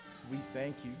we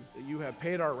thank you that you have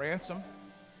paid our ransom,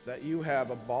 that you have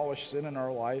abolished sin in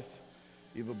our life.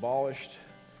 You've abolished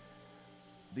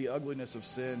the ugliness of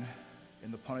sin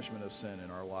and the punishment of sin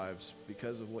in our lives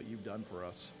because of what you've done for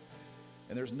us.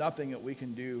 And there's nothing that we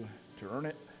can do to earn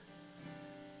it,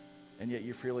 and yet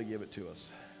you freely give it to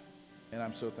us. And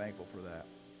I'm so thankful for that.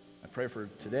 I pray for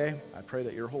today. I pray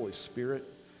that your Holy Spirit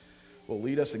will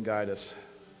lead us and guide us.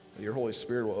 That your Holy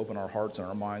Spirit will open our hearts and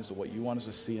our minds to what you want us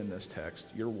to see in this text,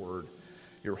 your word,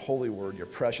 your holy word, your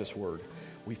precious word.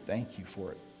 We thank you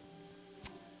for it.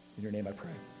 In your name I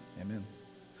pray. Amen.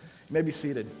 You may be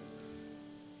seated.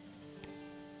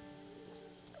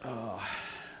 How's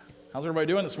everybody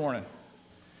doing this morning?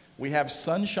 We have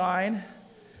sunshine,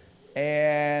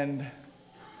 and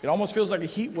it almost feels like a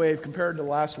heat wave compared to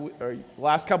last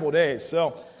couple of days.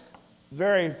 So,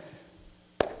 very,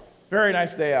 very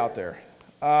nice day out there.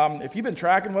 If you've been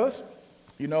tracking with us,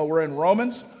 you know we're in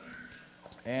Romans.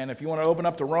 And if you want to open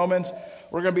up to Romans,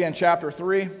 we're going to be in chapter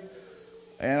 3.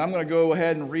 And I'm going to go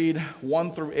ahead and read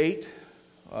 1 through 8.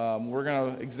 We're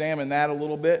going to examine that a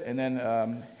little bit and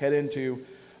then head into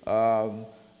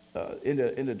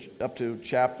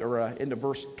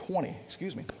verse 20.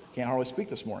 Excuse me. Can't hardly speak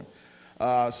this morning.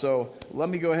 So let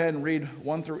me go ahead and read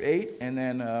 1 through 8, and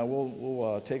then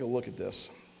we'll take a look at this.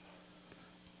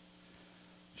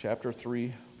 Chapter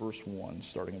 3, verse 1,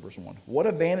 starting in verse 1. What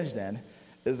advantage then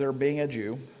is there being a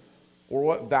Jew, or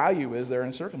what value is there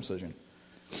in circumcision?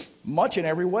 Much in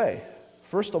every way.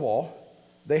 First of all,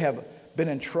 they have been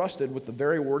entrusted with the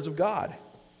very words of God.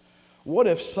 What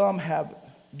if some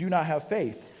do not have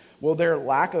faith? Will their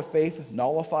lack of faith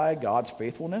nullify God's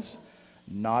faithfulness?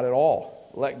 Not at all.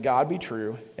 Let God be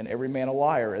true, and every man a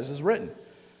liar, as is written.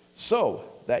 So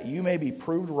that you may be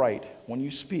proved right when you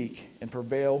speak, and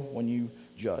prevail when you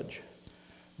judge.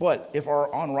 But if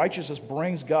our unrighteousness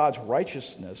brings God's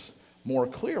righteousness more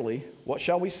clearly, what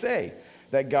shall we say?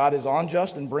 That God is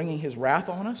unjust in bringing his wrath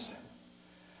on us?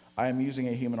 I am using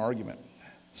a human argument.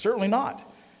 Certainly not.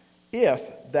 If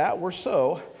that were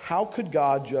so, how could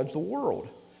God judge the world?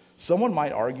 Someone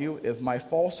might argue, if my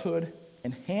falsehood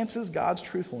enhances God's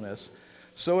truthfulness,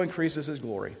 so increases his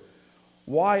glory.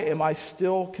 Why am I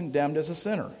still condemned as a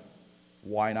sinner?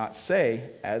 Why not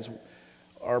say, as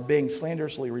are being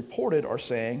slanderously reported, are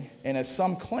saying, and as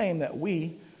some claim that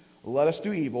let us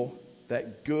do evil,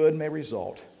 that good may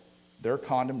result. Their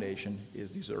condemnation is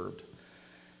deserved.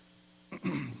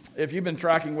 If you've been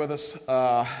tracking with us,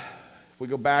 if we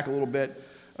go back a little bit,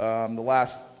 the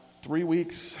last 3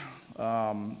 weeks,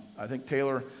 I think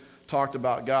Taylor talked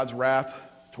about God's wrath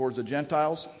towards the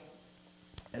Gentiles.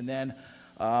 And then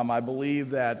I believe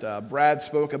that Brad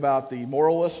spoke about the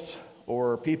moralists,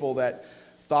 or people that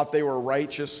thought they were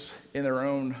righteous in their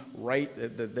own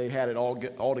right, that they had it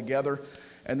all together.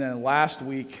 And then last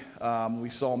week, we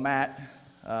saw Matt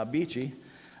Beachy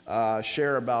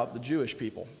share about the Jewish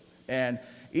people. And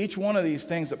each one of these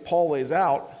things that Paul lays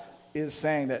out is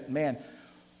saying that, man,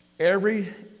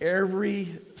 every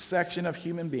section of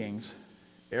human beings,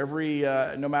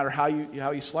 no matter how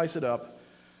you slice it up,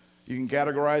 you can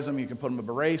categorize them, you can put them in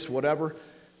a race, whatever.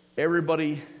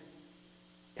 Everybody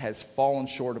has fallen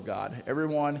short of God.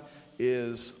 Everyone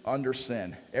is under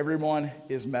sin. Everyone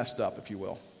is messed up, if you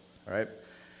will. All right?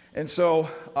 And so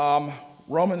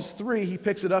Romans 3, he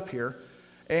picks it up here.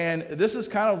 And this is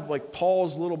kind of like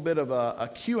Paul's little bit of a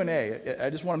Q&A. I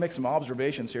just want to make some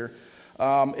observations here.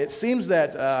 It seems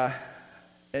that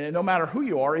and no matter who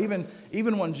you are, even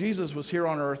when Jesus was here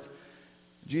on earth,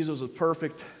 Jesus was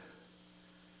perfect.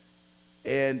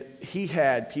 And he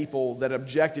had people that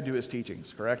objected to his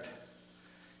teachings, correct?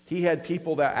 He had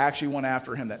people that actually went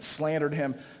after him, that slandered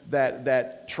him,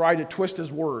 that tried to twist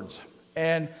his words.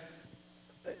 And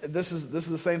this is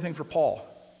the same thing for Paul.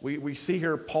 We see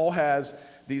here Paul has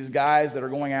these guys that are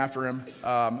going after him.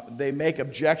 They make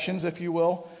objections, if you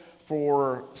will,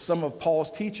 for some of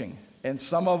Paul's teaching. And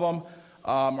some of them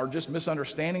are just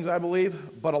misunderstandings, I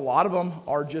believe, but a lot of them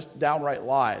are just downright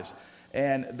lies.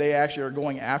 And they actually are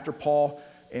going after Paul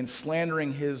and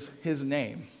slandering his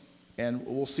name. And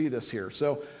we'll see this here.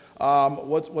 So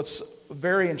what's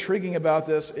very intriguing about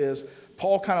this is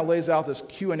Paul kind of lays out this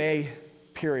Q&A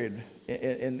period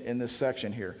in this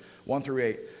section here, 1 through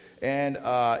 8. And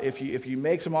if you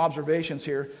make some observations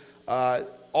here,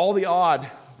 all the odd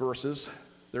verses,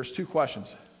 there's 2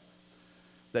 questions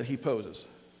that he poses.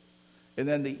 And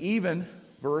then the even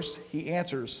verse, he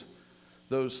answers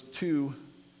those 2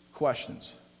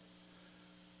 questions.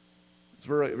 It's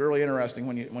really, really interesting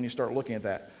when you start looking at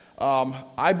that.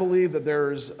 I believe that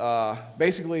there's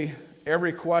basically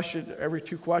every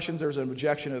 2 questions, there's an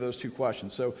objection to those 2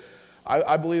 questions. So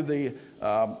I believe the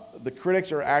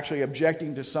critics are actually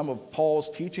objecting to some of Paul's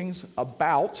teachings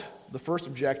about, the first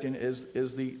objection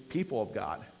is the people of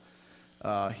God.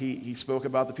 He spoke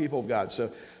about the people of God.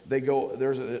 So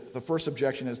the first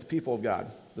objection is the people of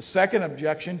God. The second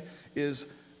objection is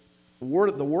the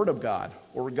word of God,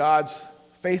 or God's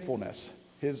faithfulness.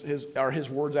 Are his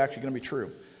words actually going to be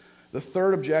true? The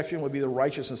third objection would be the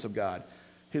righteousness of God.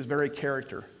 His very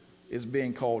character is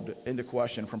being called into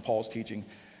question from Paul's teaching.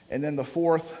 And then the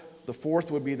fourth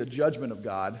would be the judgment of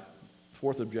God. The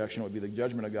fourth objection would be the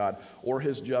judgment of God, or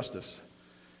his justice.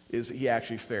 Is he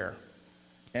actually fair?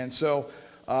 And so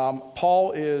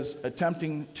Paul is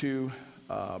attempting to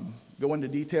go into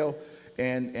detail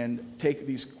and take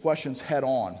these questions head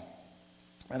on.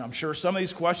 And I'm sure some of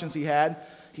these questions he had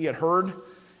heard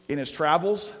in his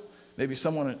travels. Maybe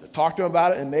someone talked to him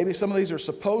about it, and maybe some of these are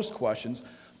supposed questions.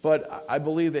 But I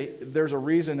believe that there's a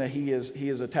reason that he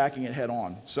is attacking it head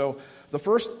on. So the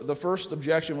first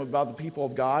objection about the people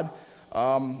of God,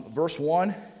 verse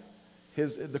 1,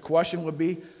 the question would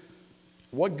be,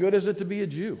 what good is it to be a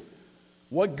Jew?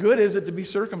 What good is it to be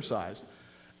circumcised?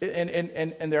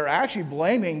 And they're actually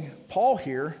blaming Paul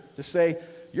here to say,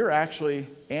 you're actually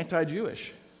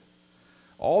anti-Jewish.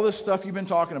 All this stuff you've been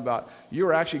talking about,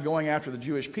 you're actually going after the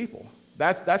Jewish people.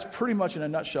 That's pretty much in a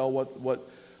nutshell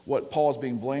what Paul is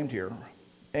being blamed here.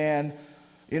 And,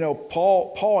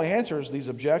 Paul answers these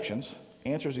objections,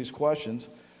 answers these questions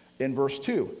in verse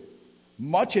 2.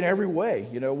 Much in every way.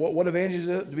 What advantage is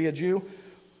it to be a Jew?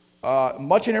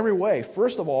 Much in every way.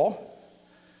 First of all,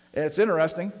 and it's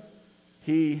interesting,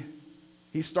 he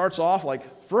starts off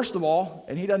like, first of all,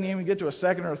 and he doesn't even get to a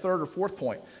second or a third or fourth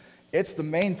point. It's the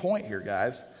main point here,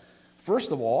 guys.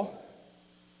 First of all,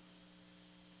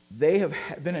 they have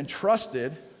been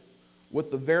entrusted with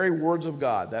the very words of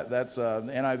God. That's the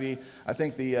NIV. I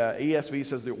think the ESV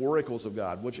says the oracles of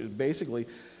God, which is basically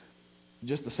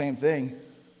just the same thing.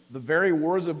 The very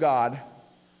words of God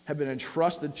have been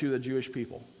entrusted to the Jewish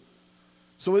people.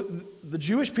 So the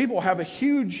Jewish people have a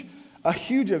huge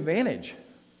advantage.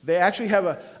 They actually have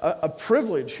a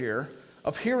privilege here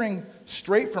of hearing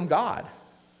straight from God.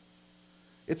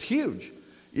 It's huge.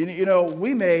 We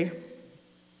may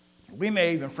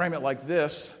even frame it like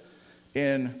this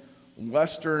in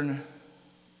Western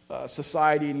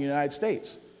society in the United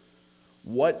States.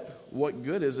 What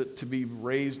good is it to be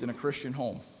raised in a Christian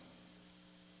home?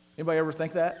 Anybody ever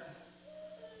think that?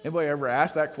 Anybody ever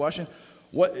ask that question?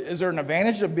 Is there an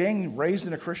advantage of being raised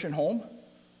in a Christian home?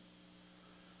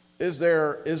 Is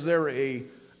there a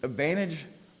advantage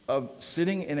of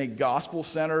sitting in a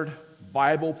gospel-centered,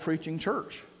 Bible-preaching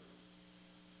church?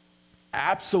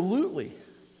 Absolutely.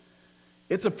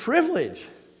 It's a privilege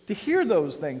to hear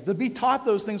those things, to be taught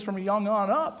those things from young on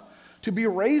up, to be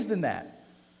raised in that.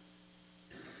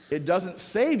 It doesn't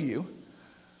save you,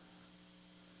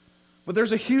 but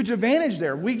there's a huge advantage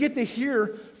there. We get to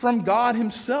hear from God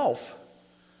himself.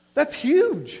 That's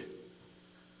huge.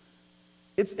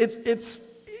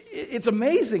 It's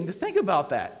amazing to think about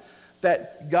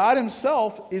that God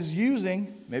himself is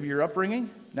using maybe your upbringing.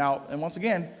 Now, and once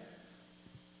again,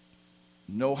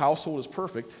 no household is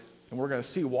perfect, and we're going to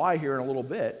see why here in a little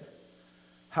bit.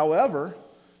 However,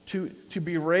 to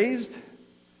be raised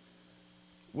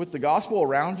with the gospel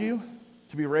around you,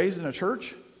 to be raised in a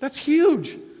church, that's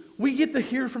huge. We get to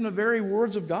hear from the very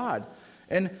words of God.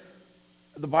 And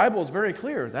the Bible is very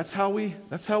clear. That's how we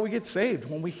get saved,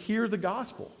 when we hear the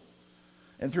gospel.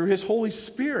 And through his Holy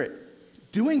Spirit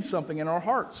doing something in our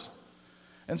hearts.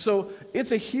 And so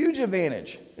it's a huge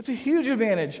advantage. It's a huge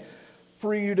advantage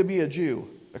for you to be a Jew,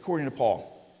 according to Paul.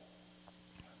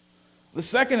 The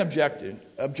second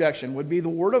objection would be the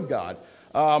Word of God.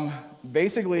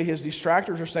 Basically, his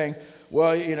detractors are saying,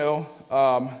 well,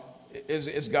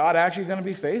 is God actually going to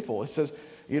be faithful? It says,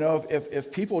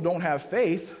 if people don't have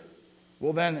faith,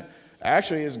 well then,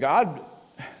 actually, is God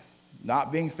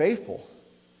not being faithful?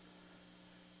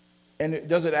 And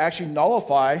does it actually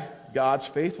nullify God's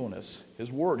faithfulness,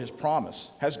 his word, his promise?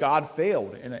 Has God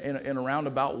failed in a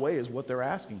roundabout way is what they're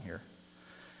asking here.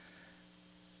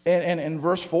 And in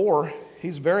verse 4,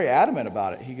 he's very adamant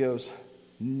about it. He goes,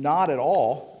 not at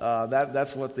all.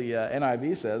 That's what the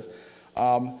NIV says.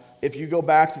 If you go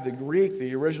back to the Greek,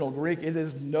 the original Greek, it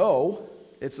is no.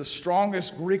 It's the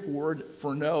strongest Greek word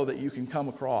for no that you can come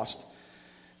across.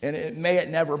 And it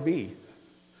never be.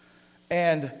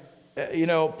 And,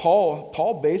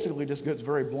 Paul basically just gets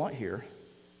very blunt here.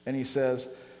 And he says,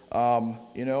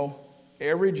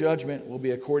 every judgment will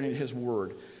be according to his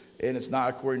word. And it's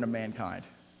not according to mankind.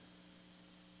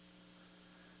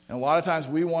 And a lot of times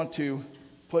we want to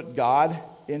put God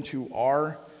into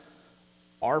our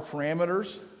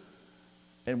parameters,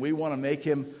 and we want to make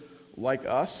him like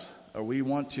us, or we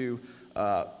want to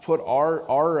put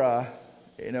our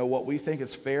what we think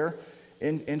is fair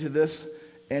into this,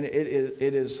 and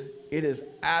it is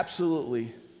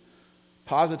absolutely,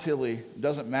 positively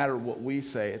doesn't matter what we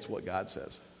say, it's what God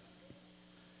says.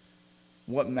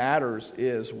 What matters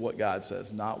is what God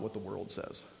says, not what the world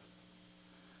says.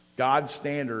 God's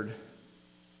standard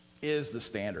is the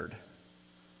standard.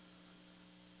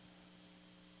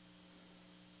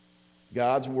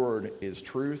 God's word is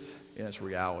truth and it's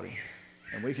reality.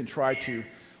 And we can try to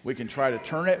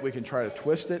turn it, we can try to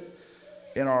twist it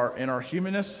in our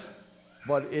humanness,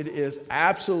 but it is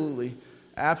absolutely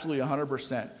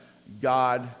 100%.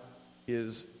 God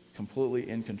is completely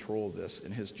in control of this,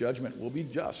 and his judgment will be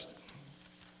just.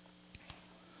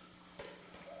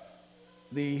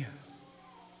 The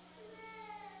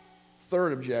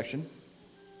third objection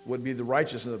would be the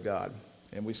righteousness of God.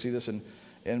 And we see this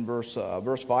in verse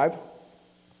 5.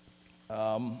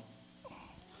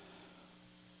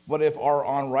 But if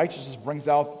our unrighteousness brings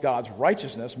out God's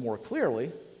righteousness more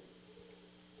clearly,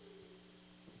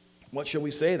 what shall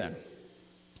we say then?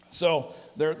 So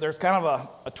there's kind of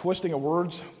a twisting of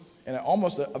words and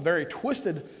almost a very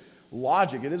twisted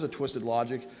logic. It is a twisted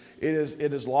logic. It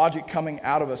is logic coming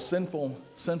out of a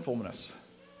sinfulness.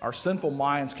 Our sinful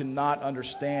minds cannot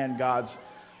understand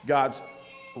God's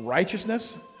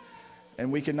righteousness,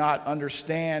 and we cannot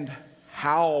understand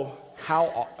how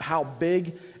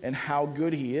big and how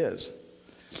good he is.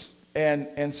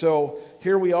 And so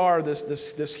here we are,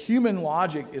 this human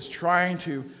logic is trying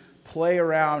to play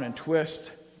around and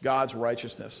twist God's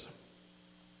righteousness.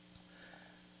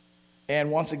 And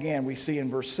once again, we see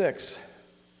in verse 6,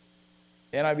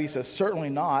 NIV says, certainly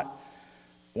not.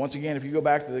 Once again, if you go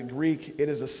back to the Greek, it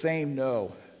is the same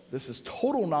no. This is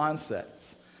total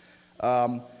nonsense.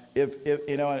 And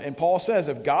Paul says,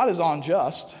 if God is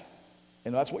unjust,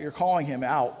 and that's what you're calling him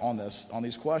out on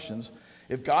these questions,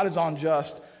 if God is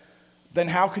unjust, then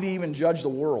how could he even judge the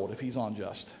world if he's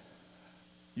unjust?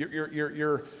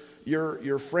 You're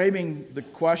framing the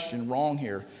question wrong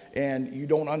here, and you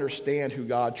don't understand who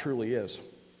God truly is.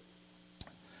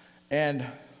 And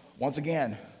once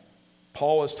again,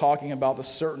 Paul is talking about the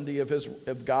certainty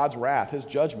of God's wrath, his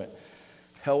judgment.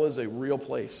 Hell is a real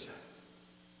place.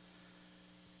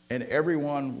 And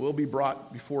everyone will be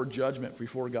brought before judgment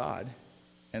before God.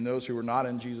 And those who are not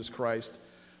in Jesus Christ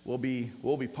will be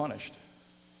punished.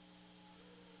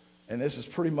 And this is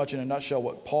pretty much in a nutshell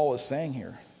what Paul is saying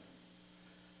here.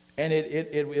 And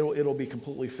it'll be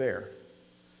completely fair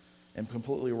and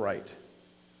completely right.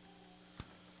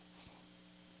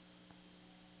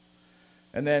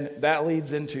 And then that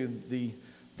leads into the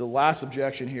last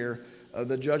objection here,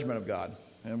 the judgment of God.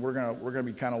 And we're gonna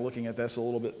be kind of looking at this a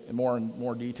little bit in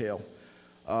more detail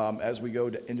as we go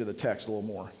into the text a little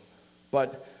more.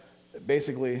 But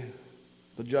basically,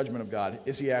 the judgment of God,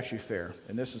 is he actually fair?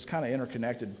 And this is kind of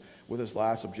interconnected with this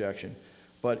last objection.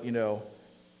 But,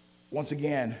 once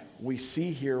again, we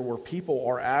see here where people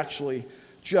are actually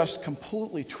just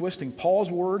completely twisting Paul's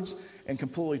words and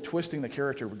completely twisting the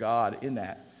character of God in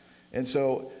that. And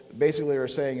so basically they're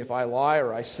saying, if I lie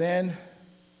or I sin,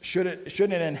 shouldn't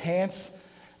it enhance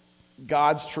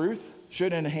God's truth?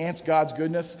 Should it enhance God's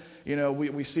goodness?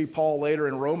 We see Paul later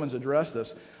in Romans address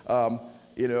this.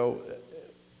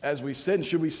 As we sin,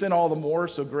 should we sin all the more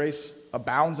so grace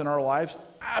abounds in our lives?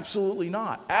 Absolutely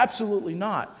not. Absolutely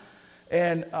not.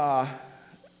 And,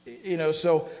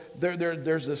 so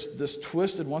there's this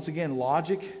twisted, once again,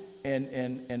 logic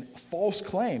and false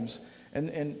claims.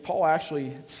 And Paul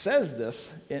actually says this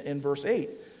in verse 8.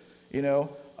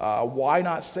 Why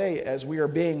not say, as we are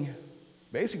being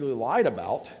basically lied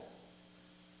about?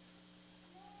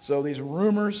 So these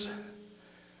rumors,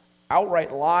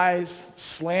 outright lies,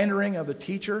 slandering of the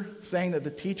teacher, saying that the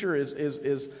teacher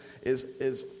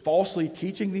is falsely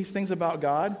teaching these things about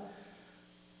God.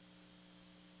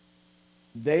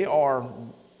 They are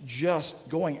just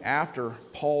going after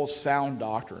Paul's sound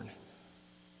doctrine.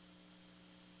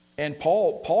 And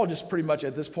Paul just pretty much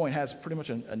at this point has pretty much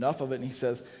enough of it, and he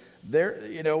says, their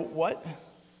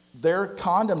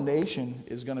condemnation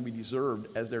is going to be deserved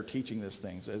as they're teaching these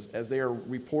things, as they are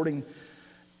reporting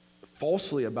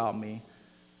falsely about me.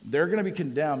 They're going to be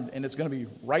condemned, and it's going to be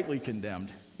rightly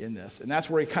condemned in this. And that's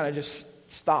where he kind of just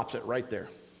stops it right there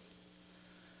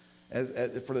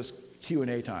for this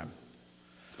Q&A time.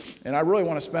 And I really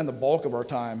want to spend the bulk of our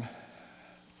time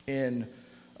in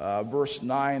verse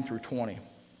 9 through 20.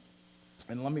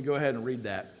 And let me go ahead and read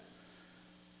that.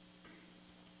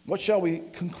 What shall we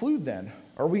conclude then?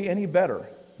 Are we any better?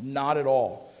 Not at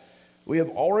all. We have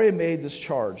already made this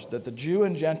charge, that the Jew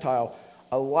and Gentile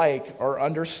alike are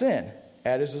under sin,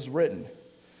 as is written.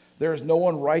 There is no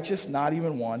one righteous, not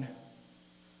even one.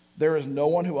 There is no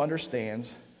one who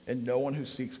understands, and no one who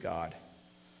seeks God.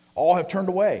 All have turned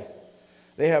away.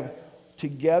 They have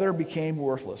together became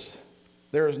worthless.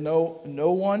 There is no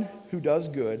one who does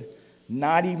good,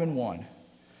 not even one.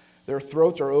 Their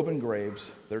throats are open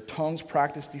graves. Their tongues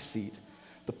practice deceit.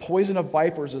 The poison of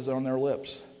vipers is on their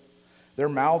lips. Their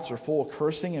mouths are full of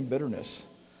cursing and bitterness.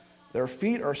 Their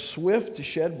feet are swift to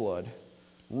shed blood.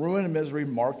 Ruin and misery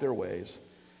mark their ways,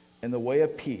 and the way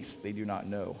of peace they do not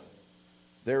know.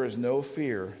 There is no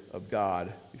fear of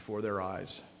God before their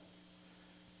eyes.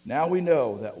 Now we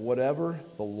know that whatever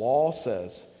the law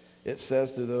says, it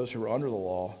says to those who are under the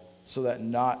law, so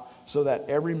that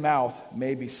every mouth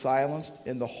may be silenced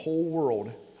and the whole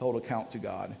world held account to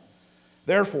God.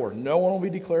 Therefore, no one will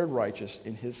be declared righteous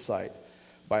in his sight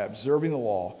by observing the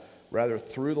law. Rather,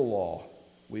 through the law,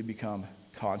 we become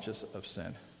conscious of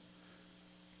sin.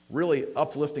 Really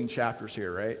uplifting chapters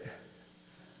here, right?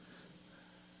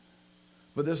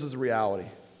 But this is the reality.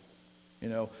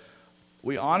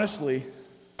 We honestly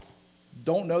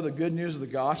don't know the good news of the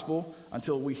gospel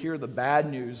until we hear the bad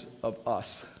news of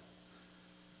us.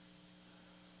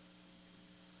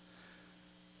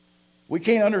 We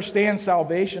can't understand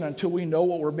salvation until we know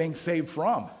what we're being saved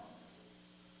from.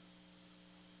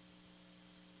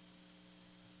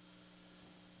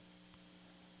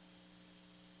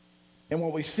 And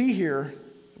what we see here,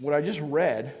 what I just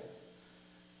read,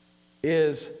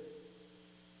 is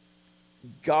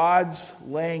God's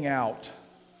laying out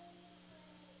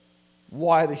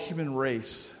why the human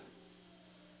race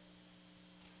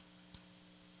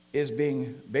is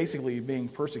being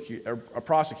persecuted or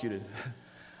prosecuted.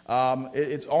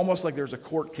 It's almost like there's a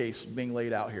court case being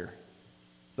laid out here.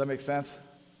 Does that make sense?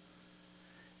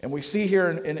 And we see here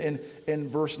in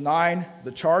verse 9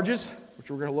 the charges, which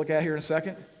we're going to look at here in a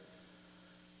second.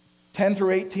 10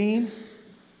 through 18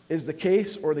 is the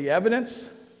case or the evidence,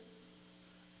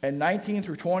 and 19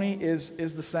 through 20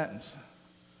 is the sentence.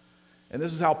 And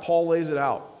this is how Paul lays it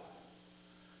out.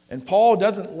 And Paul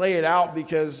doesn't lay it out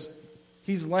because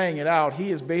he's laying it out.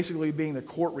 He is basically being the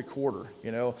court recorder.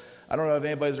 I don't know if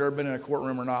anybody's ever been in a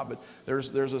courtroom or not, but there's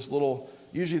this little,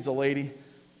 usually it's a lady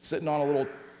sitting on a little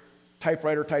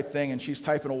typewriter type thing, and she's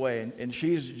typing away, and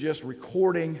she's just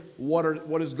recording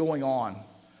what is going on.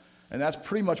 And that's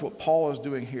pretty much what Paul is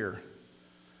doing here.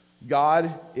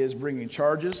 God is bringing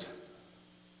charges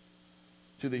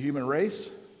to the human race.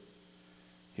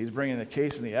 He's bringing the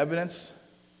case and the evidence,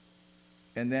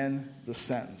 and then the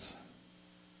sentence.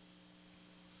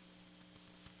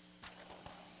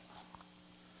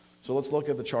 So let's look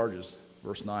at the charges,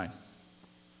 verse 9.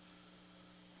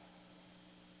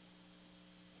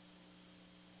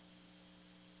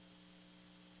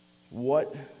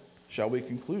 What shall we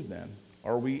conclude then?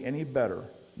 Are we any better?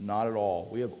 Not at all.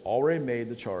 We have already made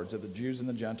the charge that the Jews and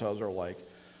the Gentiles are alike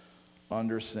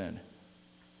under sin.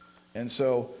 And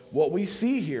so what we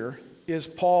see here is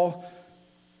Paul,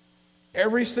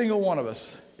 every single one of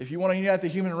us, if you want to unite the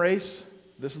human race,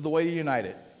 this is the way to unite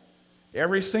it.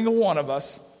 Every single one of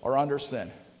us are under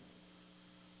sin.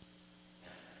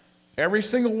 Every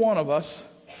single one of us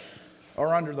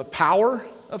are under the power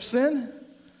of sin,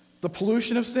 the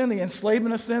pollution of sin, the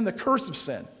enslavement of sin, the curse of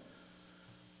sin,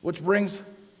 which brings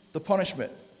the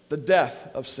punishment, the death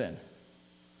of sin.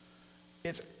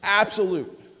 It's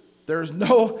absolute. There's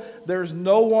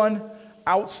no one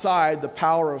outside the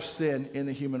power of sin in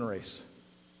the human race.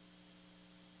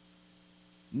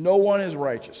 No one is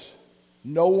righteous.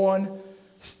 No one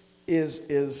can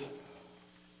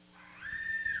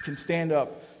stand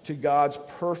up to God's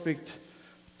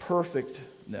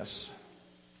perfectness.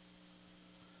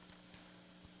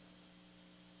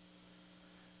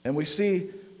 And we see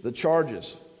the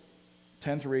charges,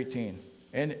 10 through 18.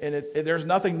 And there's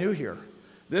nothing new here.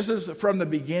 This is from the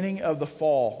beginning of the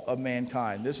fall of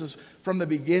mankind. This is from the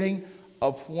beginning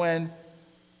of when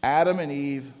Adam and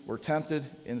Eve were tempted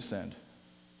and sinned.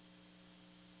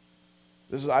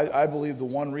 This is, I believe, the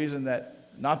one reason that,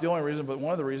 not the only reason, but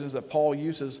one of the reasons that Paul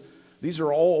uses, these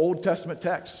are all Old Testament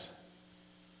texts.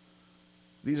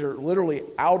 These are literally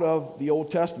out of the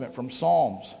Old Testament from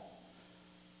Psalms.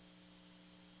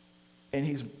 And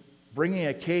he's bringing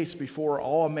a case before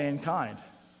all of mankind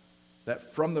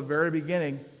that from the very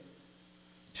beginning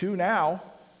to now,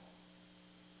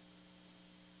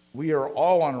 we are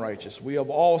all unrighteous. We have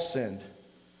all sinned.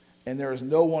 And there is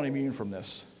no one immune from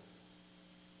this.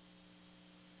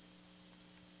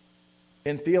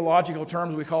 In theological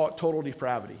terms, we call it total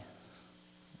depravity.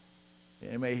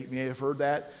 You may have heard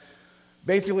that.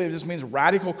 Basically, it just means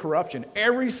radical corruption.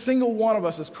 Every single one of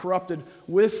us is corrupted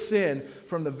with sin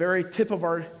from the very tip of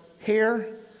our hair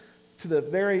to the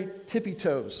very tippy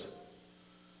toes.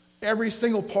 Every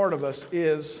single part of us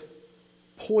is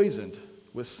poisoned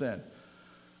with sin.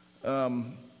 Let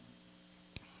me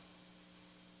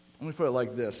put it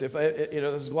like this. If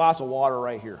there's a glass of water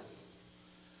right here.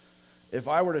 If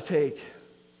I were to take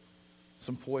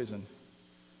some poison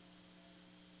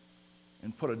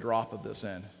and put a drop of this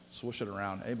in, swoosh it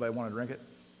around, anybody want to drink it?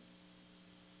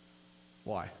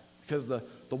 Why? Because the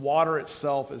water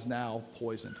itself is now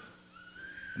poisoned.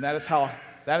 And that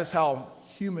is how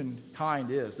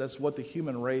humankind is. That's what the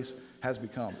human race has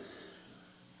become.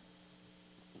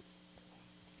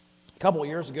 A couple of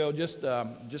years ago, just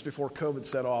before COVID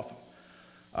set off,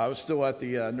 I was still at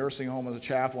the nursing home as a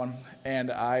chaplain,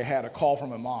 and I had a call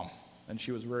from my mom, and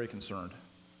she was very concerned.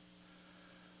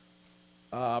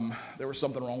 There was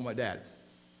something wrong with my dad.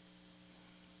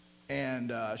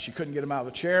 And she couldn't get him out of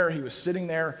the chair. He was sitting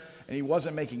there, and he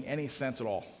wasn't making any sense at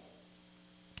all.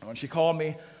 When she called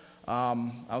me, I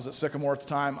was at Sycamore at the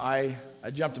time. I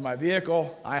jumped in my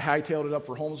vehicle. I hightailed it up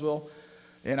for Holmesville,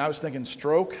 and I was thinking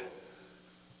stroke.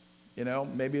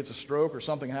 Maybe it's a stroke or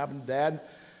something happened to Dad.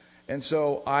 And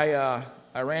so I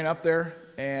ran up there,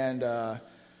 and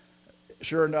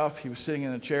sure enough, he was sitting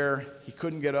in a chair. He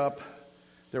couldn't get up.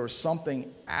 There was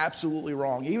something absolutely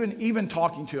wrong. Even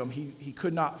talking to him, he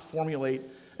could not formulate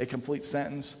a complete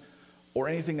sentence or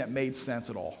anything that made sense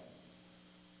at all.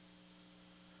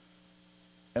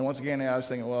 And once again, I was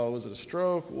thinking, well, was it a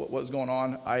stroke? What was going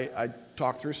on? I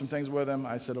talked through some things with him.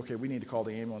 I said, okay, we need to call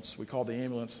the ambulance. We called the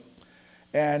ambulance.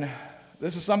 And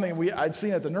this is something I'd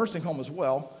seen at the nursing home as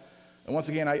well. And once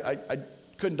again, I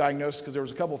couldn't diagnose because there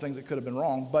was a couple of things that could have been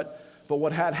wrong. But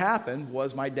what had happened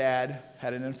was my dad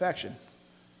had an infection.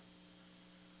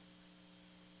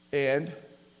 And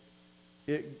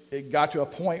it got to a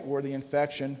point where the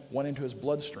infection went into his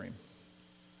bloodstream.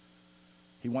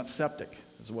 He went septic,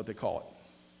 is what they call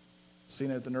it.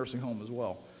 Seen it at the nursing home as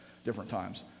well, different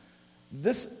times.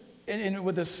 And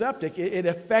with the septic, it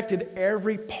affected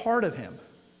every part of him.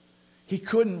 He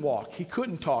couldn't walk. He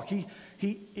couldn't talk.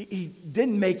 He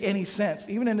didn't make any sense.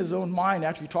 Even in his own mind,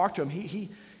 after you talk to him,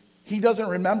 he doesn't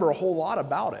remember a whole lot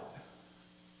about it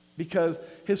because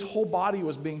his whole body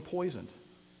was being poisoned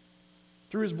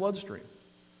through his bloodstream.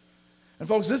 And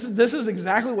folks, this is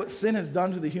exactly what sin has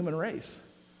done to the human race.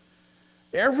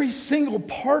 Every single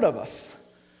part of us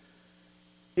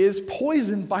is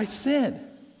poisoned by sin.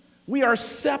 We are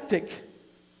septic.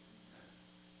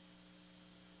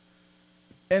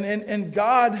 And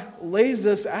God lays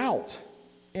this out.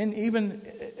 And even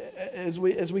as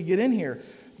we get in here,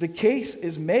 the case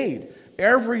is made.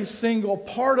 Every single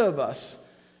part of us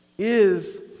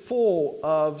is full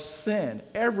of sin.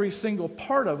 Every single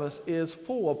part of us is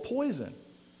full of poison.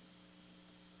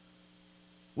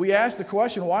 We ask the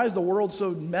question, why is the world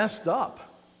so messed up?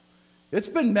 It's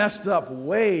been messed up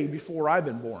way before I've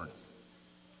been born.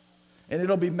 And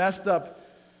it'll be messed up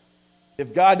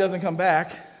if God doesn't come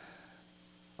back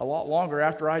a lot longer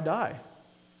after I die.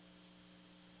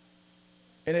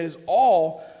 And it is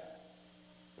all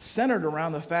centered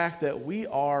around the fact that we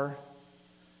are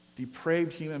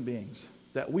depraved human beings,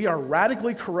 that we are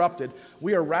radically corrupted,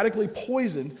 we are radically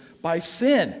poisoned by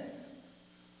sin.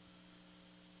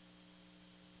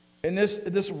 And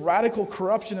this radical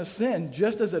corruption of sin,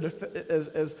 just as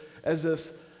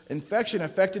this infection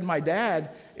affected my dad,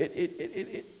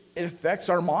 it affects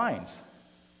our minds.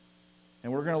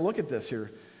 And we're going to look at this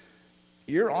here.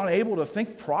 You're unable to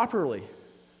think properly.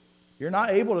 You're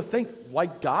not able to think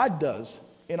like God does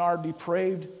in our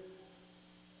depraved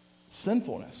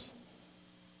sinfulness.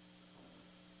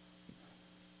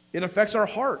 It affects our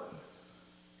heart.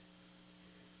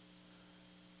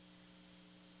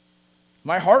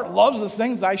 My heart loves the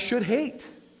things I should hate.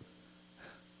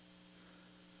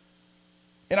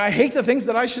 And I hate the things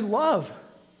that I should love.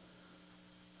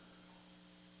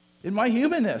 In my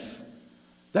humanness,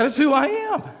 that is who I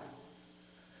am.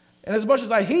 And as much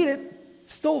as I hate it,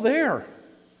 it's still there.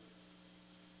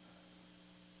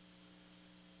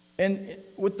 And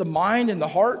with the mind and the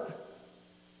heart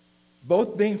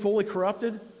both being fully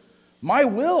corrupted, my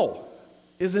will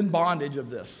is in bondage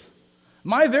of this.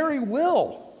 My very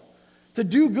will to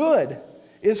do good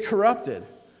is corrupted.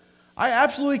 I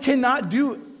absolutely cannot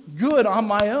do good on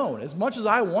my own as much as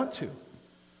I want to.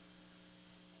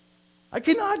 I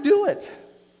cannot do it.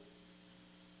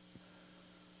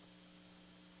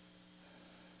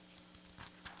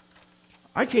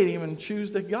 I can't even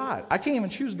choose the God. I can't even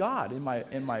choose God in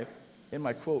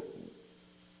my quote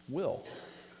will.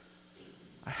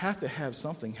 I have to have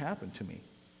something happen to me.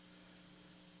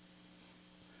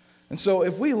 And so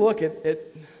if we look at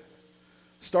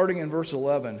starting in verse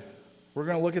 11, we're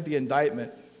going to look at the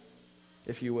indictment,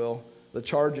 if you will, the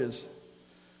charges,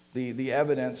 the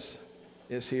evidence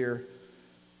is here.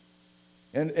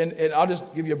 And I'll just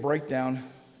give you a breakdown,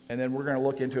 and then we're going to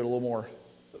look into it a little more.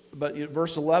 But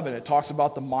verse 11, it talks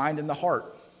about the mind and the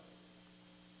heart.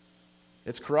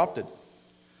 It's corrupted.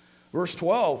 Verse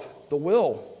 12, the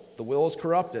will. The will is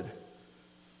corrupted.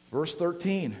 Verse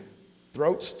 13,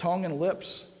 throats, tongue, and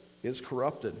lips is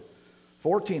corrupted.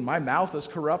 14, my mouth is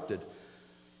corrupted.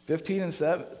 15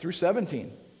 through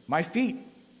 17, my feet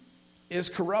is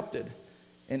corrupted.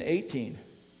 And 18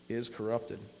 is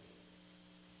corrupted.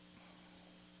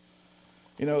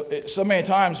 You know, so many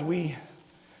times we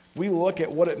look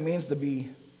at what it means to be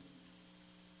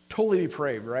totally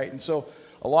depraved, right? And so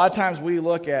a lot of times we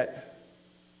look at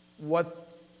what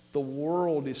the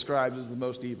world describes as the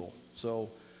most evil. So,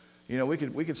 you know, we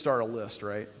could start a list,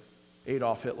 right?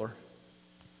 Adolf Hitler.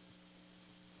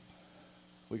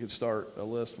 We could start a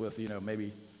list with, you know,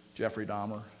 maybe Jeffrey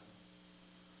Dahmer,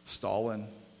 Stalin,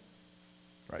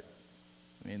 right?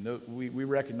 I mean, we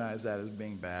recognize that as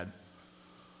being bad.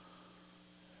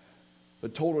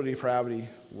 But total depravity,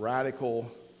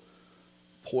 radical,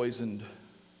 poisoned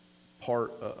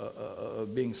part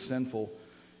of being sinful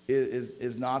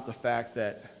is not the fact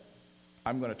that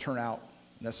I'm going to turn out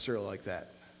necessarily like that.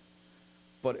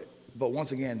 But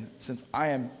once again, since I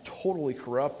am totally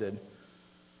corrupted,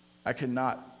 I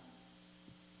cannot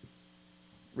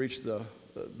reach the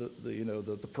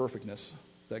perfectness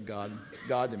that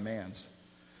God demands.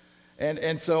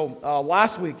 And so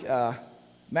last week,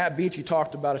 Matt Beachy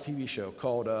talked about a TV show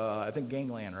called I think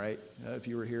Gangland, right? If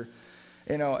you were here,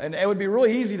 you know, and it would be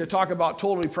really easy to talk about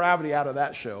total depravity out of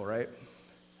that show, right?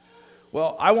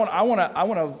 Well, I want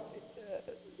to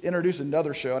introduce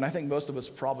another show, and I think most of us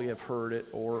probably have heard it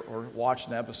or watched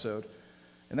an episode,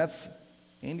 and that's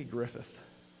Andy Griffith,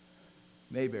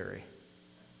 Mayberry.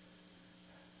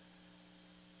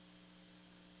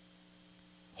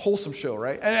 Wholesome show,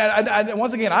 right? And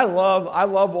once again, I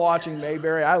love watching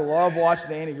Mayberry. I love watching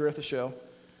the Andy Griffith show.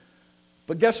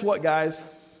 But guess what, guys?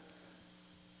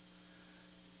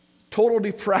 Total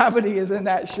depravity is in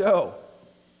that show.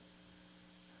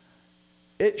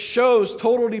 It shows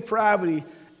total depravity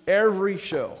every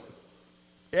show,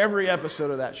 every episode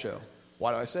of that show.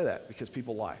 Why do I say that? Because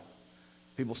people lie.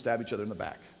 People stab each other in the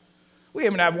back. We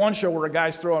even have one show where a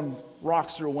guy's throwing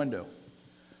rocks through a window.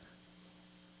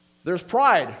 There's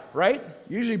pride, right?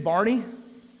 Usually Barney,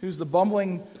 who's the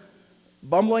bumbling,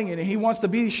 and he wants to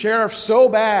be sheriff so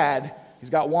bad,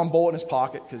 he's got one bullet in his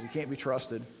pocket because he can't be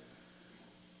trusted.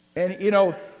 And, you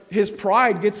know, his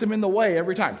pride gets him in the way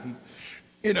every time.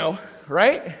 You know,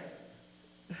 right?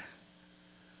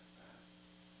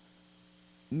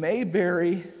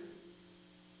 Mayberry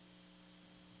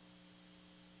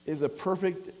is a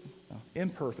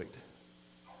imperfect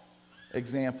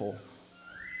example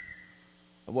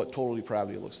of what total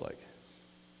depravity looks like.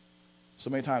 So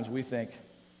many times we think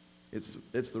it's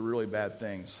the really bad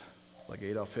things, like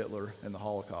Adolf Hitler and the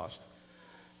Holocaust.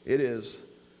 It is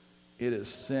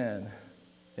sin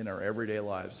in our everyday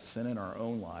lives, sin in our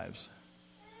own lives.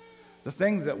 The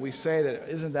things that we say that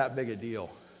isn't that big a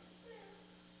deal,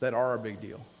 that are a big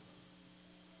deal.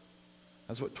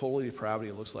 That's what total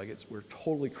depravity looks like. We're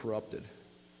totally corrupted.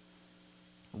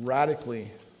 Radically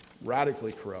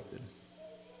corrupted.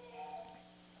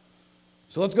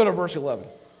 So let's go to verse 11.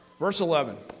 Verse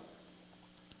 11.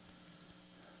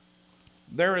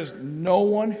 There is no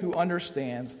one who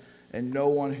understands and no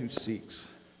one who seeks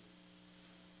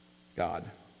God.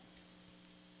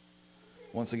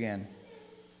 Once again,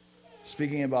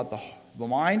 speaking about the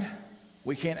mind,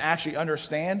 we can't actually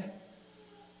understand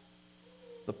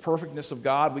the perfectness of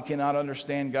God. We cannot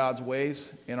understand God's ways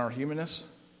in our humanness.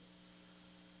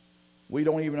 We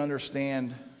don't even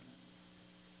understand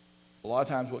a lot of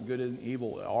times what good and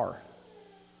evil are.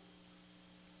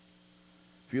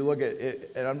 If you look at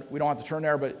it, and we don't have to turn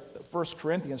there, but 1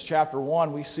 Corinthians chapter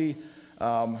 1, we see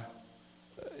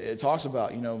it talks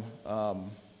about,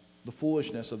 the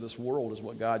foolishness of this world is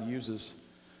what God uses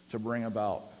to bring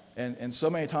about. And so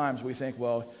many times we think,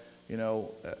 well,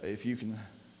 if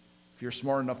you're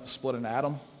smart enough to split an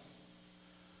atom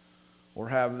or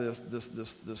have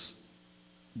this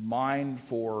mind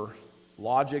for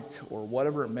logic or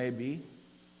whatever it may be,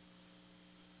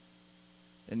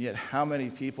 and yet how many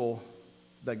people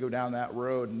that go down that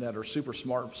road and that are super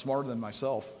smarter than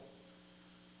myself,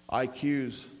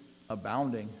 IQs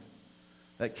abounding,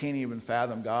 that can't even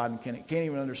fathom God and can't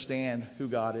even understand who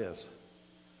God is.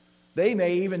 They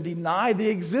may even deny the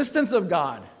existence of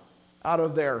God out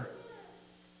of their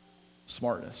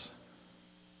smartness.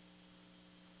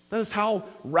 That is how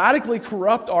radically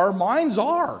corrupt our minds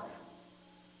are.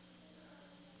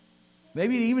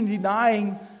 Maybe even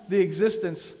denying the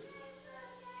existence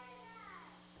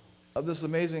of this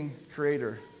amazing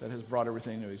Creator that has brought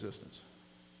everything into existence.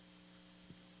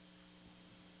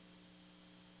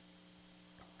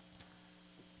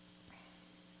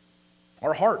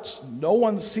 Our hearts. No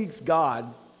one seeks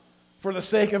God for the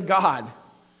sake of God.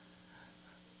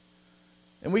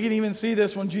 And we can even see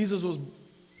this when Jesus was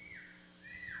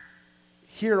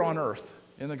here on earth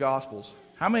in the Gospels.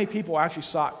 How many people actually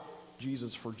sought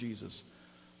Jesus for Jesus?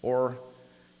 Or,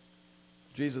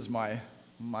 Jesus, my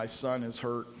son is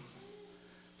hurt.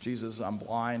 Jesus, I'm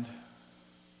blind.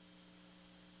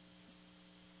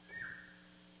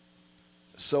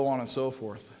 So on and so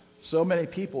forth. So many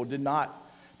people did not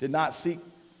seek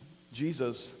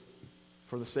Jesus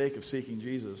for the sake of seeking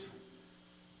Jesus,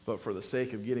 but for the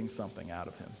sake of getting something out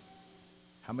of him.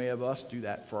 How many of us do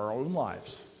that for our own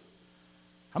lives?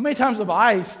 How many times have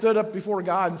I stood up before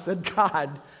God and said,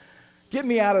 God, get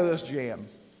me out of this jam.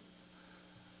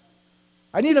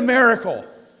 I need a miracle.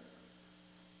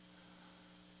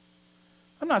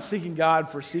 I'm not seeking God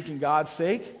for seeking God's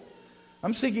sake.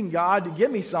 I'm seeking God to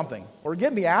get me something or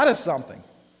get me out of something.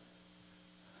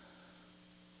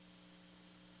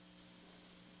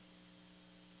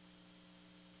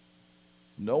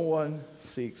 No one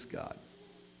seeks God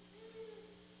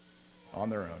on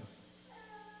their own.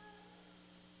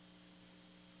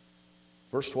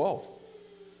 Verse 12.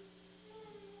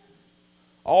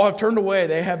 All have turned away.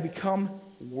 They have become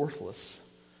worthless.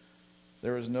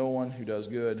 There is no one who does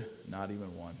good, not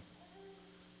even one.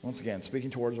 Once again, speaking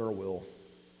towards our will.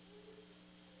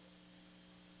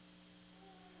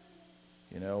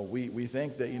 We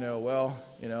think that,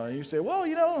 and you say,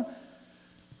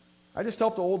 I just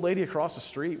helped the old lady across the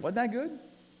street. Wasn't that good? It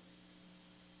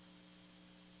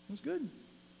was good,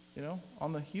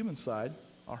 on the human side,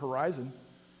 a horizon.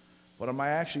 But am I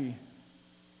actually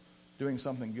doing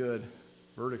something good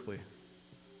vertically?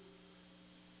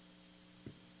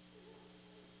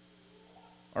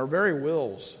 Our very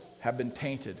wills have been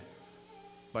tainted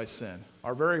by sin.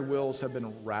 Our very wills have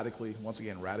been radically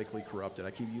corrupted.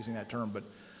 I keep using that term, but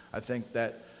I think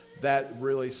that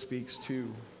really speaks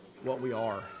to what we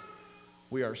are.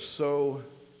 We are so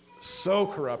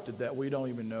corrupted that we don't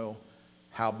even know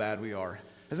how bad we are.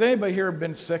 Has anybody here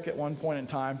been sick at one point in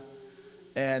time?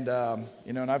 And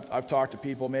and I've talked to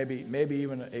people, maybe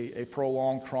even a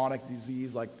prolonged chronic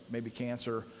disease like maybe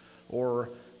cancer or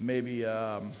maybe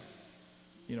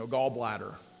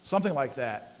gallbladder, something like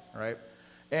that, right?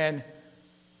 And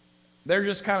they're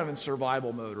just kind of in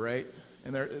survival mode, right?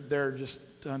 And they're just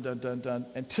done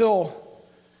until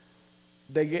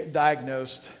they get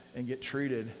diagnosed and get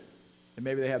treated, and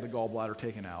maybe they have the gallbladder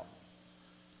taken out.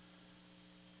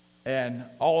 And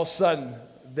all of a sudden,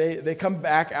 they come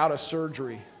back out of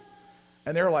surgery,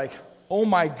 and they're like, oh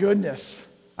my goodness,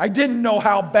 I didn't know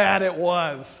how bad it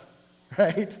was,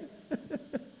 right?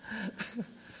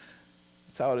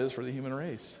 That's how it is for the human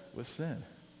race with sin.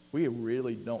 We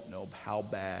really don't know how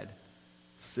bad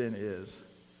sin is,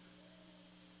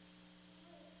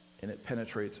 and it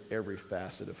penetrates every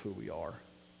facet of who we are.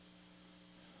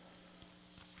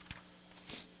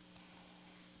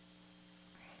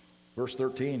 Verse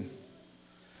 13.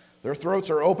 Their throats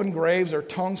are open graves, their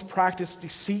tongues practice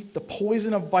deceit, the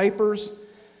poison of vipers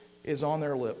is on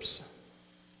their lips.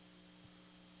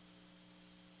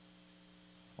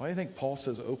 Why do you think Paul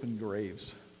says open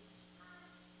graves?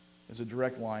 It's a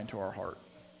direct line to our heart.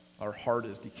 Our heart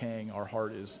is decaying, our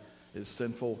heart is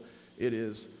sinful, it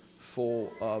is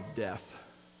full of death.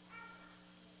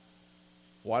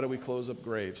 Why do we close up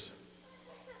graves?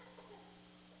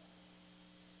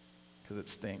 Because it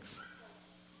stinks.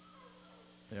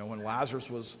 When Lazarus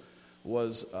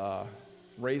was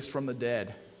raised from the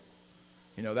dead,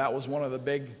 that was one of the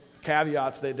big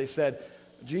caveats. They said,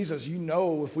 Jesus,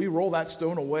 if we roll that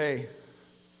stone away,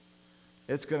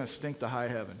 it's going to stink to high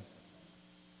heaven.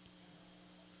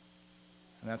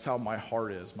 And that's how my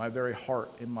heart is. My very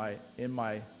heart in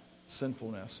my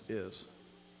sinfulness is.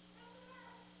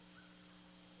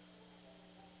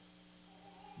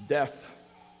 Death,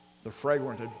 the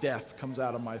fragrance of death comes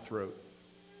out of my throat.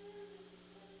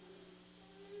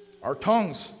 Our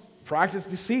tongues practice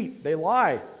deceit. They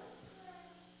lie.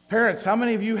 Parents, how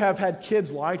many of you have had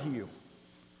kids lie to you?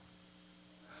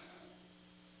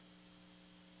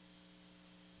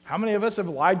 How many of us have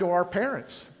lied to our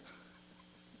parents?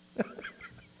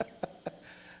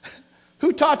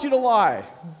 Who taught you to lie?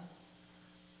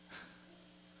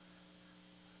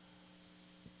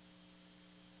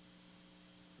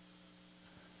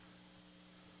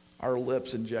 Our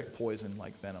lips inject poison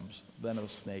like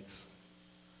venomous snakes.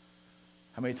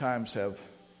 How many times have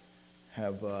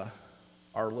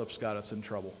our lips got us in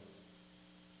trouble?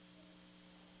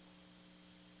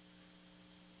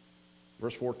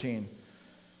 Verse 14,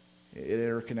 it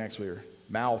interconnects here.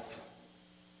 Mouth.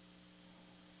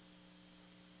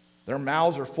 Their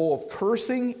mouths are full of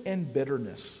cursing and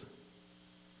bitterness.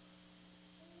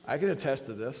 I can attest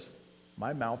to this.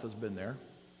 My mouth has been there.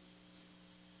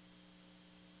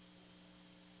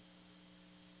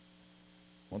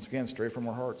 Once again, straight from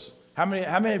our hearts. How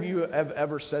many of you have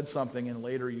ever said something and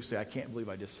later you say, I can't believe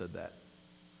I just said that?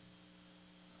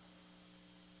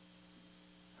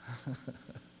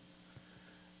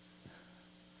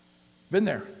 Been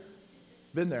there.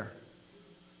 Been there.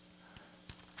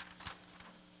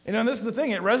 You know, and this is the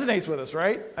thing, it resonates with us,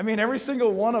 right? I mean, every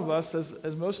single one of us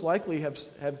has most likely have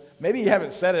maybe you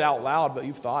haven't said it out loud, but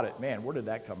you've thought it. Man, where did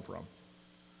that come from?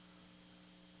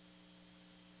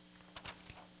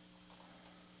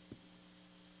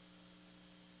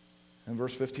 In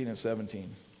verse 15 and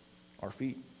 17, our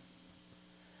feet.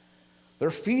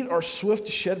 Their feet are swift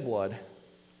to shed blood.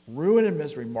 Ruin and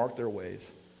misery mark their ways.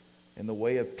 In the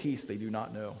way of peace they do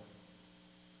not know.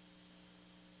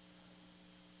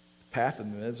 The path of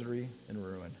misery and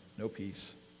ruin. No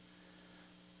peace.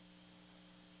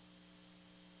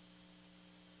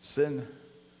 Sin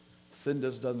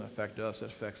just doesn't affect us. It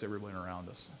affects everyone around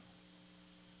us.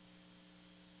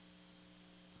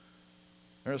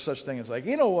 There's such thing as like,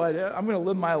 you know what, I'm going to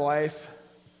live my life,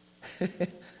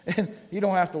 and you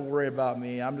don't have to worry about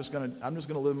me. I'm just going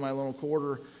to live my little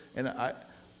quarter, and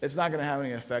it's not going to have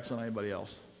any effects on anybody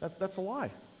else. That's a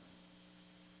lie.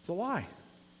 It's a lie.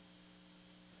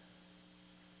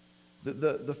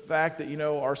 The fact that, you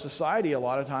know, our society a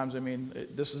lot of times, I mean,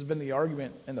 this has been the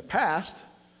argument in the past,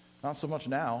 not so much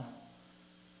now.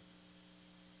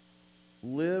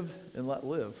 Live and let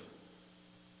live.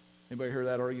 Anybody hear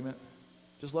that argument?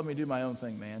 Just let me do my own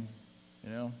thing, man.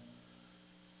 You know?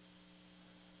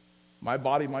 My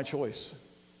body, my choice.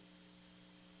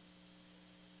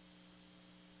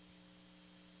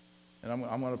 And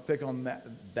I'm going to pick on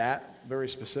that very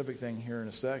specific thing here in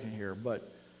a second here,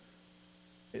 but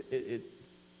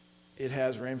it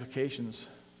has ramifications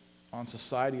on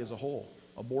society as a whole.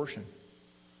 Abortion.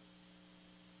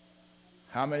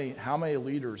 How many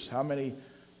leaders, how many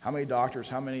doctors,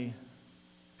 how many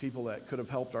people that could have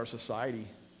helped our society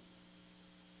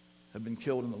have been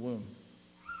killed in the womb?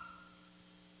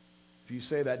 If you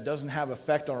say that doesn't have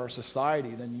effect on our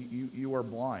society, then you are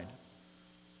blind.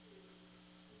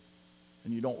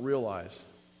 And you don't realize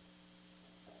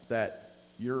that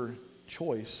your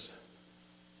choice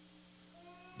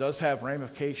does have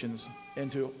ramifications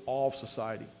into all of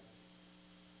society.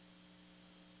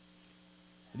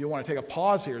 I do want to take a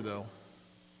pause here, though,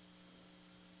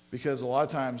 because a lot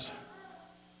of times,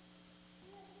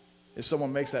 if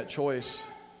someone makes that choice,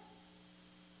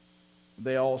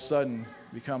 they all of a sudden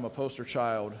become a poster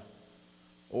child,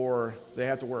 or they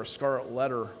have to wear a scarlet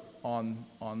letter on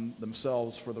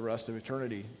themselves for the rest of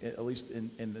eternity, at least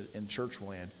in church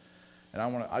land. And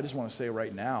I just want to say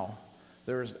right now,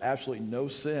 there is absolutely no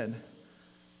sin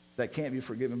that can't be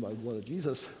forgiven by the blood of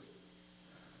Jesus.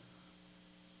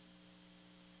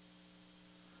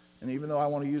 And even though I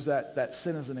want to use that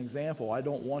sin as an example, I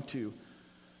don't want to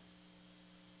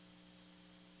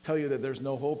tell you that there's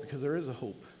no hope, because there is a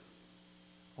hope,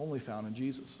 only found in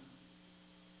Jesus.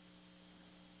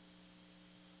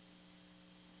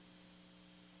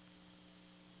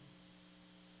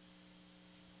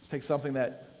 Let's take something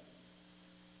that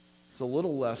is a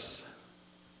little less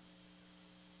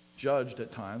judged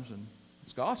at times, and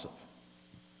it's gossip.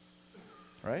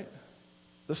 Right?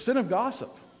 The sin of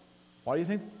gossip. Why do you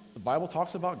think the Bible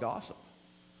talks about gossip?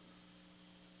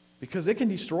 Because it can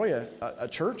destroy a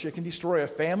church, it can destroy a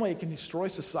family, it can destroy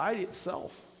society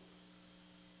itself.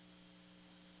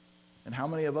 And how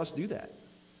many of us do that?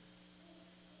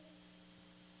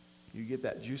 You get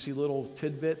that juicy little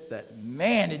tidbit that,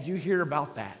 man, did you hear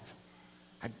about that?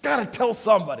 I got to tell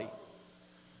somebody.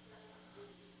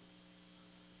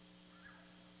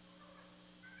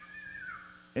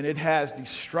 And it has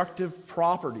destructive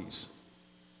properties.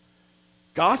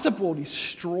 Gossip will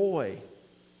destroy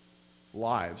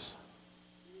lives.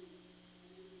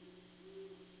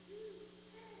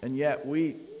 And yet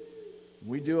we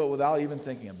do it without even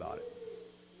thinking about it.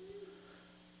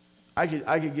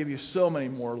 I could give you so many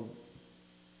more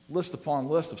list upon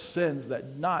list of sins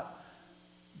that not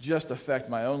just affect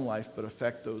my own life, but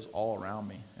affect those all around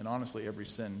me. And honestly, every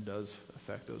sin does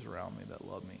affect those around me that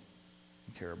love me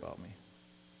and care about me.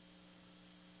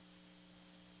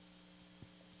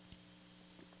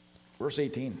 Verse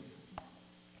 18.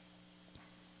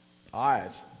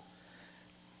 Eyes.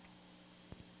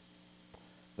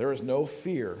 There is no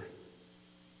fear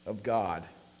of God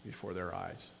before their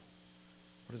eyes.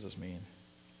 What does this mean?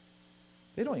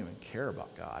 They don't even care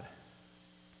about God.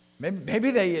 Maybe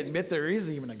they admit there is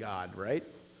even a God, right?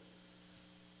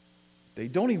 They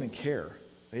don't even care.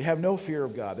 They have no fear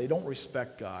of God. They don't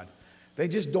respect God. They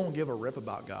just don't give a rip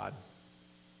about God.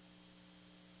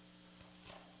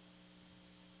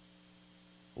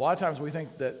 A lot of times we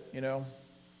think that,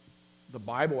 the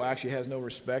Bible actually has no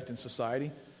respect in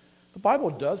society. The Bible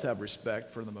does have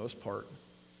respect for the most part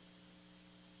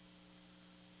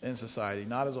in society,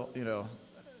 not as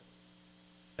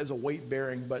a weight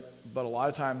bearing, but a lot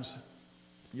of times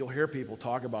you'll hear people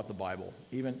talk about the Bible,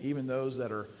 even those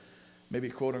that are maybe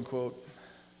quote unquote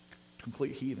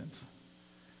complete heathens.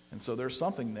 And so there's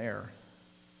something there.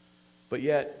 But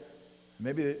yet,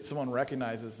 maybe someone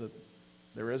recognizes that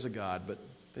there is a God, but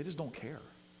they just don't care.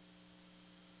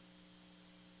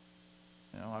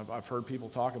 I've heard people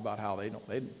talk about how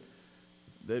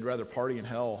they'd rather party in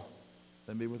hell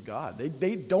than be with God.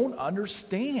 They don't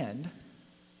understand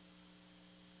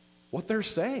what they're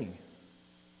saying.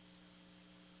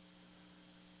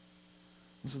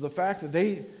 And so the fact that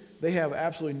they have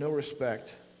absolutely no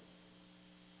respect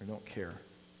or don't care.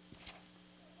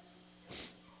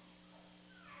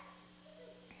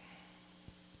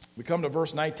 We come to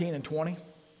verse 19 and 20.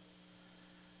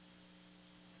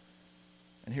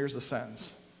 And here's the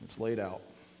sentence. It's laid out.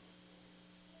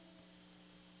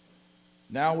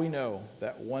 Now we know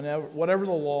that whatever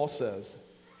the law says,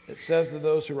 it says to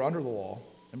those who are under the law.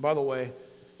 And by the way,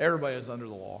 everybody is under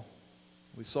the law.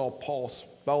 We saw Paul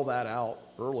spell that out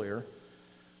earlier.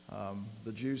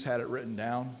 The Jews had it written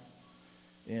down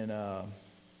in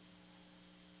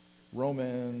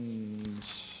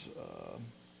Romans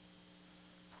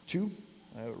 2.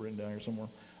 I have it written down here somewhere.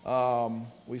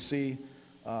 We see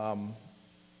 2:13.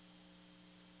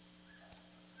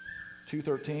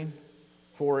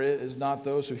 For it is not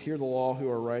those who hear the law who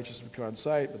are righteous in God's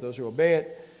sight, but those who obey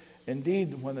it.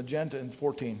 Indeed, when the Gentiles,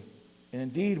 14, and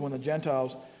indeed, when the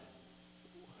Gentiles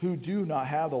who do not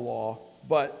have the law,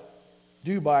 but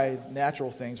do by natural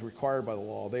things required by the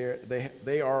law,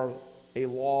 they are a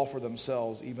law for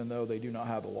themselves, even though they do not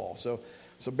have the law. So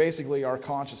basically, our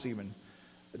conscience even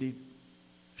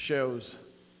shows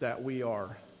that we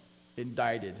are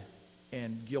indicted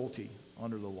and guilty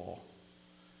under the law.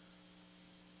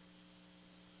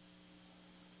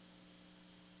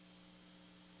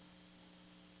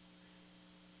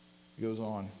 Goes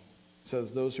on. It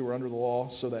says, those who are under the law,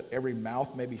 so that every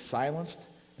mouth may be silenced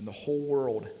and the whole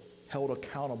world held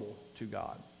accountable to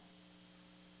God.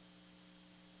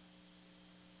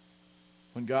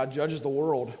 When God judges the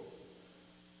world,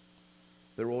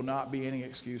 there will not be any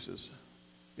excuses.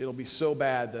 It'll be so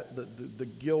bad that the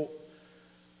guilt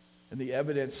and the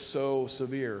evidence so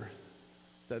severe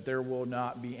that there will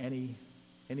not be any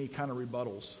kind of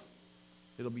rebuttals.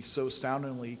 It'll be so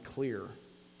soundingly clear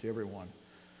to everyone.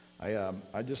 I am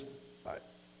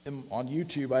on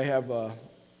YouTube. I have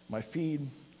my feed,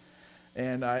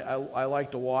 and I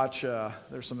like to watch.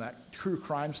 There's some of that true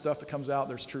crime stuff that comes out.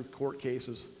 There's true court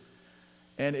cases,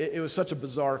 and it was such a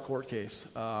bizarre court case.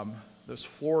 This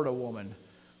Florida woman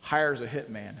hires a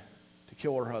hitman to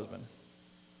kill her husband,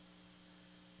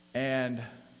 and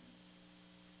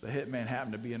the hitman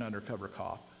happened to be an undercover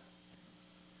cop.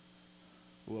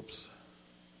 Whoops.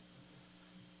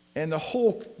 And the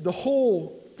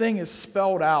whole thing is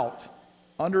spelled out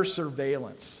under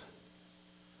surveillance.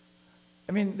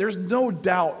 I mean, there's no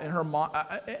doubt in her mind.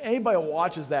 Anybody who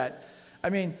watches that, I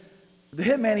mean, the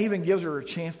hitman even gives her a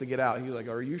chance to get out. He's like,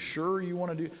 are you sure you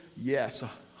want to do? Yes,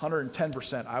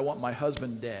 110%. I want my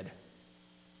husband dead.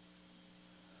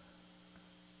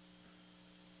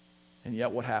 And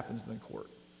yet what happens in the court?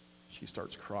 She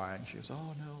starts crying. She goes,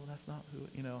 oh, no, that's not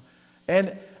who,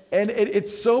 And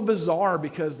it's so bizarre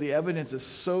because the evidence is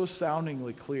so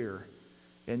soundingly clear,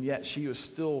 and yet she was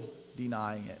still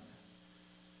denying it.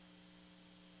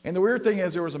 And the weird thing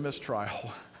is there was a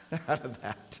mistrial out of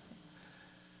that.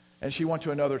 And she went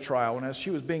to another trial. And as she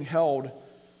was being held,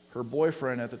 her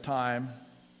boyfriend at the time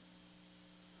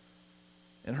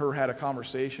and her had a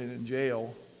conversation in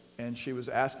jail, and she was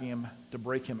asking him to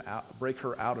break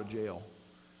her out of jail.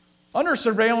 Under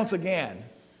surveillance again.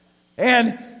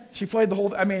 And she played the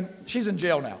whole, she's in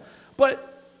jail now.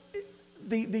 But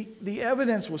the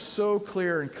evidence was so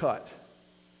clear and cut.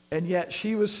 And yet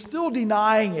she was still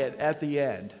denying it at the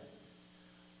end,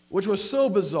 which was so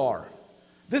bizarre.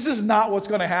 This is not what's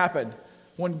going to happen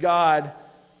when God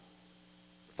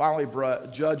finally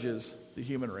judges the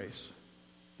human race.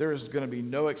 There is going to be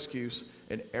no excuse,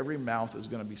 and every mouth is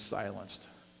going to be silenced.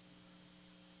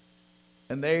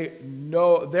 And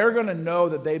they're going to know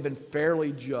that they've been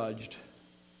fairly judged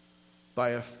by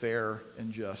a fair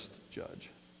and just judge.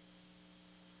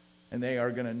 And they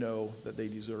are going to know that they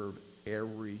deserve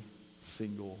every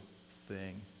single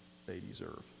thing they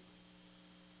deserve.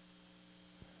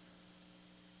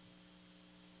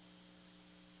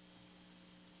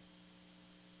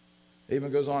 It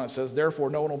even goes on, it says, therefore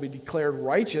no one will be declared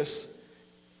righteous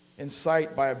in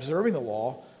sight by observing the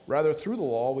law. Rather, through the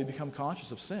law, we become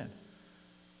conscious of sin.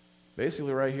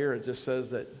 Basically, right here, it just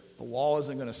says that the law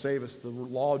isn't going to save us. The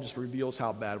law just reveals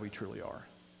how bad we truly are.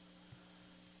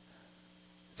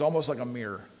 It's almost like a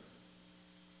mirror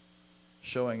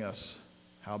showing us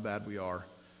how bad we are.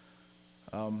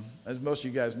 As most of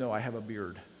you guys know, I have a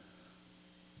beard.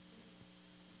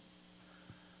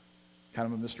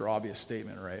 Kind of a Mr. Obvious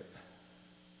statement, right?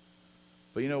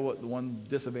 But you know what the one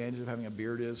disadvantage of having a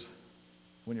beard is?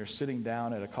 When you're sitting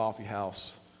down at a coffee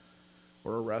house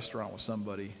or a restaurant with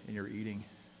somebody and you're eating,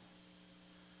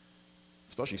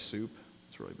 especially soup,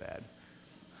 it's really bad.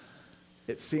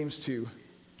 It seems to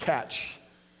catch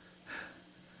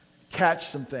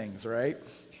some things, right?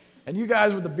 And you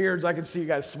guys with the beards, I can see you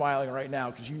guys smiling right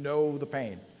now because you know the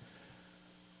pain.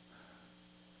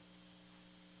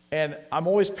 And I'm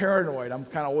always paranoid. I'm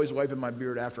kind of always wiping my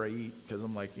beard after I eat because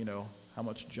I'm like, how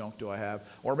much junk do I have?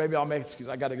 Or maybe I'll make it because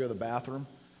I got to go to the bathroom.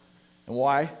 And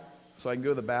why? So I can go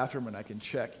to the bathroom and I can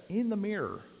check in the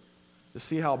mirror to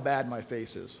see how bad my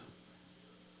face is.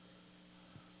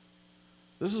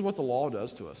 This is what the law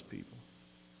does to us, people.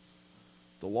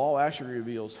 The law actually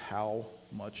reveals how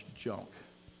much junk,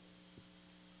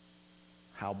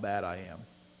 how bad I am,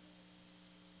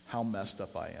 how messed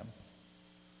up I am.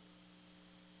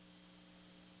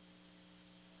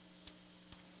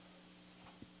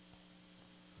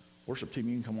 Worship team,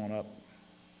 you can come on up.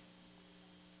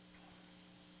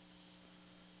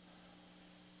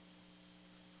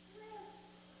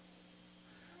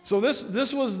 So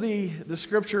this was the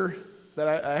scripture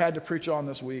that I had to preach on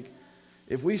this week.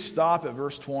 If we stop at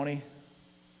verse 20,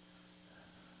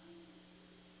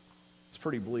 it's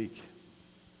pretty bleak.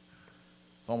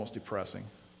 It's almost depressing,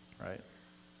 right?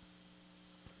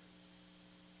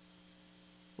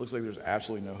 Looks like there's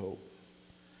absolutely no hope.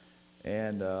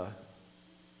 And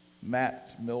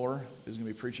Matt Miller is going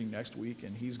to be preaching next week,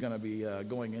 and he's going to be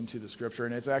going into the scripture,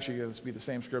 and it's actually going to be the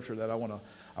same scripture that I want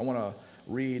to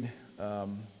read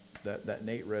that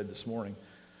Nate read this morning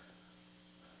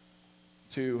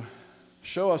to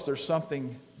show us there's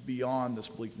something beyond this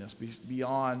bleakness,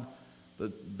 beyond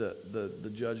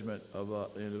the judgment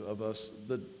of us,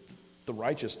 the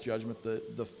righteous judgment,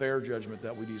 the fair judgment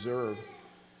that we deserve,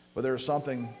 but there's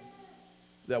something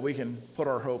that we can put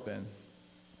our hope in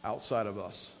outside of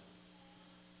us.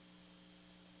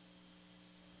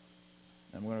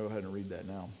 And we're going to go ahead and read that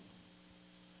now.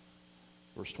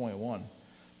 Verse 21.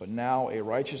 But now a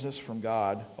righteousness from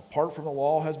God, apart from the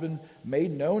law, has been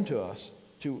made known to us,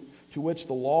 to which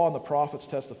the law and the prophets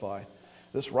testify.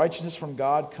 This righteousness from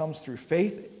God comes through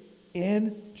faith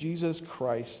in Jesus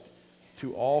Christ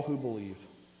to all who believe.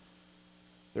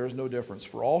 There is no difference.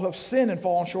 For all have sinned and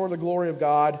fallen short of the glory of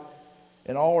God,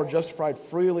 and all are justified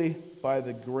freely by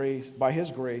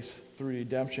His grace through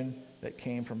redemption that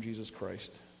came from Jesus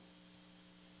Christ.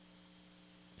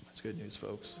 That's good news,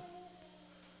 folks.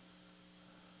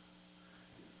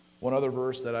 One other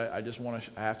verse that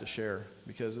I have to share,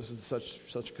 because this is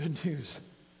such good news.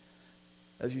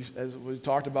 As we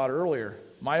talked about earlier,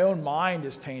 my own mind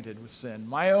is tainted with sin.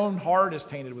 My own heart is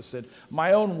tainted with sin.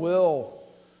 My own will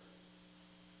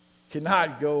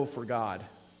cannot go for God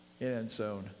in its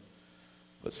own.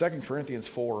 But 2 Corinthians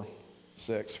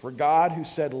 4:6, for God who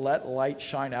said, let light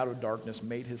shine out of darkness,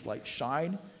 made his light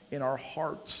shine in our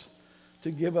hearts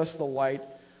to give us the light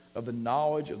of the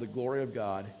knowledge of the glory of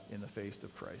God in the face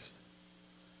of Christ.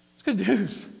 It's good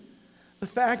news. The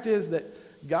fact is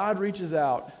that God reaches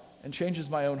out and changes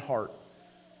my own heart.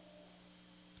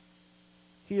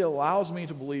 He allows me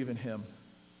to believe in Him.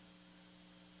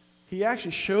 He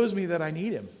actually shows me that I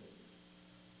need Him.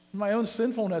 In my own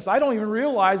sinfulness, I don't even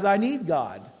realize I need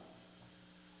God.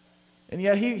 And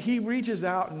yet He reaches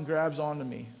out and grabs onto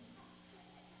me.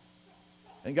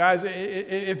 And guys,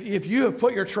 if you have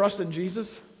put your trust in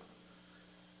Jesus,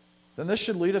 then this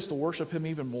should lead us to worship Him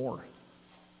even more.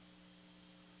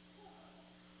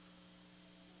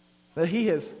 That He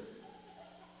has,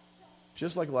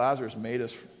 just like Lazarus made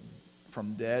us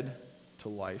from dead to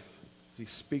life, He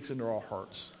speaks into our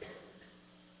hearts.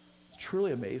 It's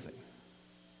truly amazing.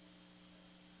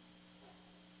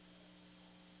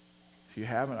 If you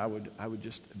haven't, I would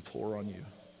just implore on you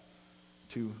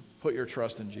to put your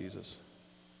trust in Jesus.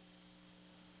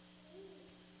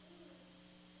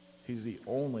 He's the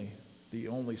only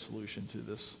solution to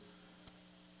this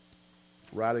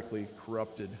radically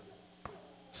corrupted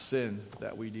sin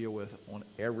that we deal with on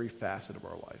every facet of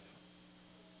our life.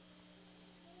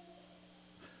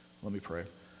 Let me pray.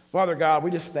 Father God,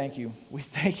 we just thank you. We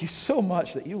thank you so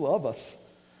much that you love us,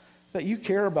 that you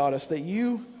care about us, that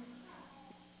you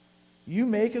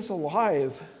make us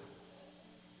alive.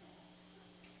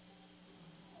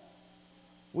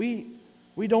 We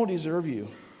don't deserve you.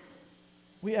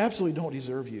 We absolutely don't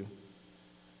deserve you.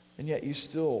 And yet you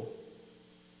still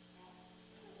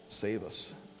save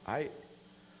us. I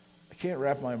can't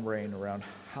wrap my brain around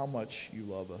how much you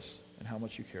love us and how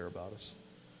much you care about us.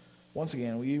 Once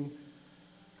again,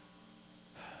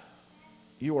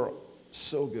 you are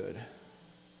so good,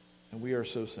 and we are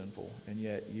so sinful, and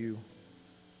yet you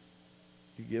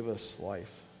give us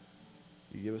life.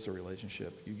 You give us a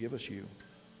relationship. You give us you,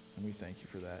 and we thank you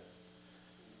for that.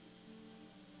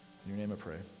 In your name I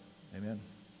pray. Amen.